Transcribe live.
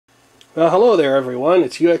Well, hello there everyone,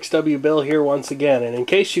 it's uxwbill here once again, and in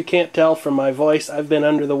case you can't tell from my voice, I've been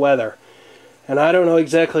under the weather. And I don't know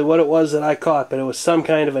exactly what it was that I caught, but it was some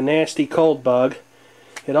kind of a nasty cold bug.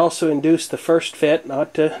 It also induced the first fit,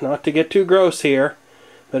 not to get too gross here,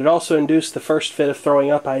 but it also induced the first fit of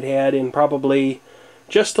throwing up I'd had in probably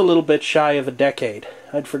just a little bit shy of a decade.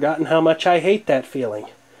 I'd forgotten how much I hate that feeling.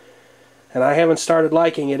 And I haven't started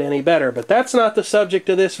liking it any better, but that's not the subject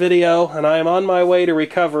of this video, and I am on my way to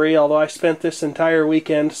recovery, although I spent this entire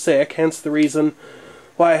weekend sick, hence the reason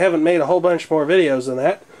why I haven't made a whole bunch more videos than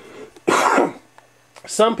that.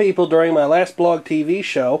 Some people during my last BlogTV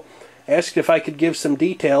show asked if I could give some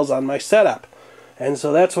details on my setup, and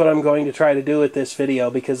so that's what I'm going to try to do with this video,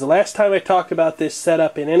 because the last time I talked about this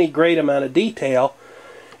setup in any great amount of detail,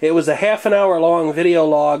 it was a half-an-hour long video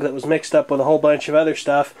log that was mixed up with a whole bunch of other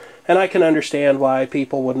stuff, and I can understand why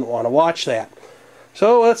people wouldn't want to watch that.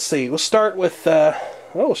 So let's see. We'll start with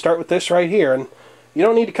this right here, and you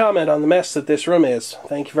don't need to comment on the mess that this room is.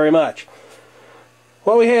 Thank you very much.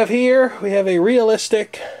 What we have here, we have a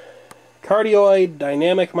realistic cardioid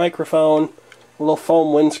dynamic microphone, a little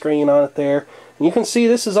foam windscreen on it there. And you can see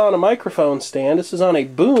this is on a microphone stand. This is on a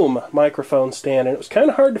boom microphone stand, and it was kind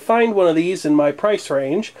of hard to find one of these in my price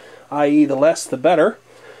range, i.e. the less the better.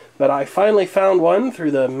 But I finally found one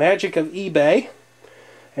through the magic of eBay,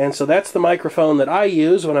 and so that's the microphone that I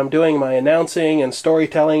use when I'm doing my announcing and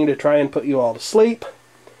storytelling to try and put you all to sleep.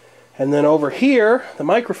 And then over here, the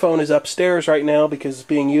microphone is upstairs right now because it's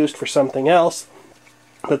being used for something else.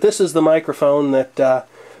 But this is the microphone that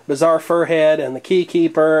Bizarre Furhead and the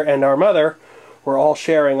Keykeeper and our mother were all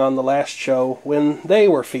sharing on the last show when they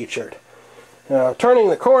were featured. Now, turning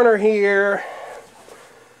the corner here,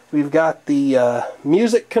 we've got the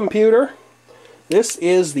music computer. This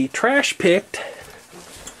is the trash-picked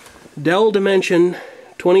Dell Dimension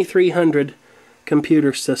 2300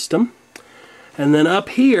 computer system. And then up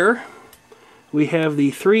here, we have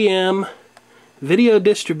the 3M video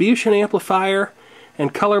distribution amplifier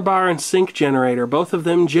and color bar and sync generator. Both of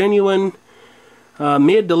them genuine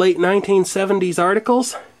mid to late 1970s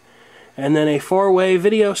articles. And then a 4-way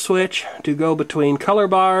video switch to go between color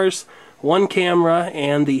bars, one camera,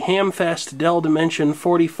 and the Hamfest Dell Dimension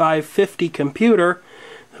 4550 computer,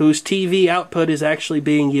 whose TV output is actually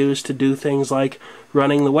being used to do things like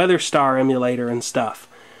running the WeatherStar emulator and stuff.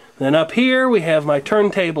 Then up here we have my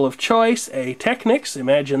turntable of choice, a Technics,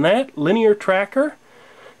 imagine that, linear tracker.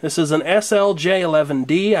 This is an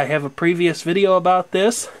SLJ11D. I have a previous video about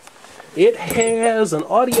this. It has an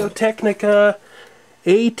Audio-Technica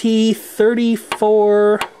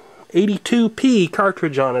AT3482P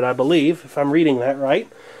cartridge on it, I believe, if I'm reading that right.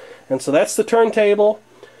 And so that's the turntable.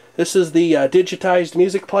 This is the digitized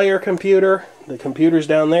music player computer. The computer's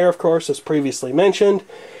down there, of course, as previously mentioned.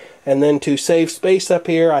 And then to save space up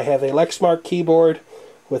here, I have a Lexmark keyboard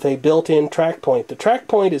with a built-in track point. The track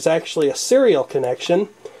point is actually a serial connection,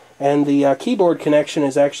 and the keyboard connection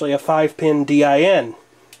is actually a 5-pin DIN.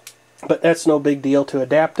 But that's no big deal to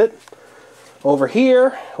adapt it. Over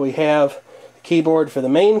here, we have the keyboard for the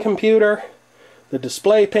main computer, the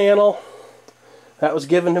display panel. That was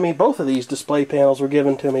given to me. Both of these display panels were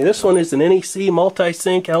given to me. This one is an NEC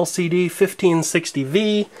Multisync LCD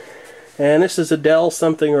 1560V, and this is a Dell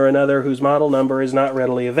something or another whose model number is not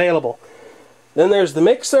readily available. Then there's the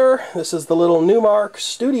mixer. This is the little Numark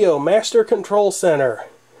Studio Master Control Center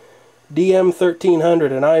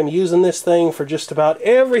DM1300, and I am using this thing for just about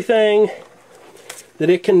everything that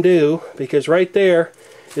it can do, because right there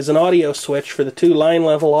is an audio switch for the two line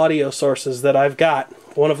level audio sources that I've got,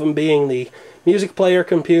 one of them being the music player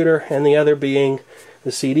computer and the other being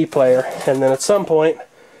the CD player. And then at some point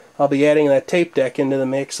I'll be adding that tape deck into the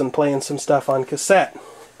mix and playing some stuff on cassette.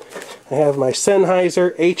 I have my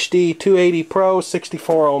Sennheiser HD 280 Pro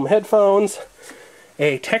 64 ohm headphones,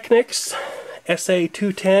 a Technics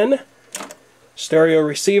SA210 stereo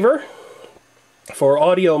receiver for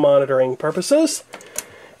audio monitoring purposes,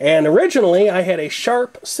 and originally I had a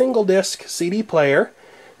Sharp single disc CD player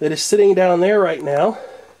that is sitting down there right now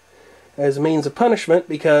as a means of punishment,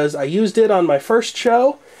 because I used it on my first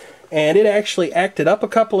show and it actually acted up a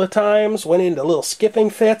couple of times, went into little skipping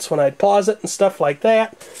fits when I'd pause it and stuff like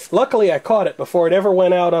that. Luckily I caught it before it ever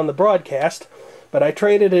went out on the broadcast, but I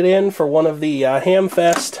traded it in for one of the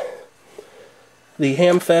Hamfest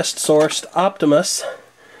sourced Optimus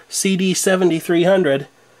CD7300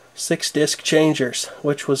 6-disc changers,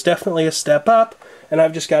 which was definitely a step up, and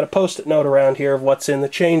I've just got a post-it note around here of what's in the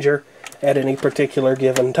changer at any particular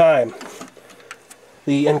given time.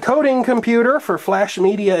 The encoding computer for Flash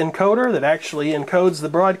Media Encoder that actually encodes the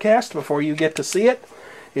broadcast before you get to see it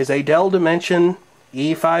is a Dell Dimension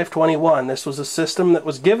E521. This was a system that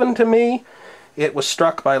was given to me. It was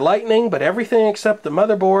struck by lightning, but everything except the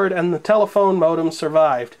motherboard and the telephone modem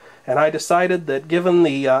survived. And I decided that given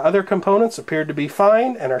the other components appeared to be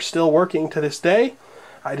fine and are still working to this day,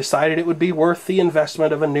 I decided it would be worth the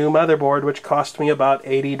investment of a new motherboard, which cost me about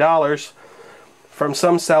 $80 from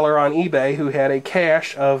some seller on eBay who had a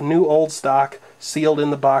cache of new old stock sealed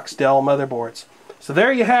in the box Dell motherboards. So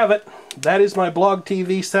there you have it. That is my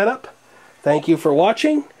BlogTV setup. Thank you for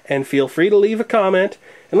watching, and feel free to leave a comment,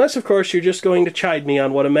 unless of course you're just going to chide me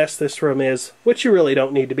on what a mess this room is, which you really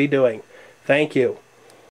don't need to be doing. Thank you.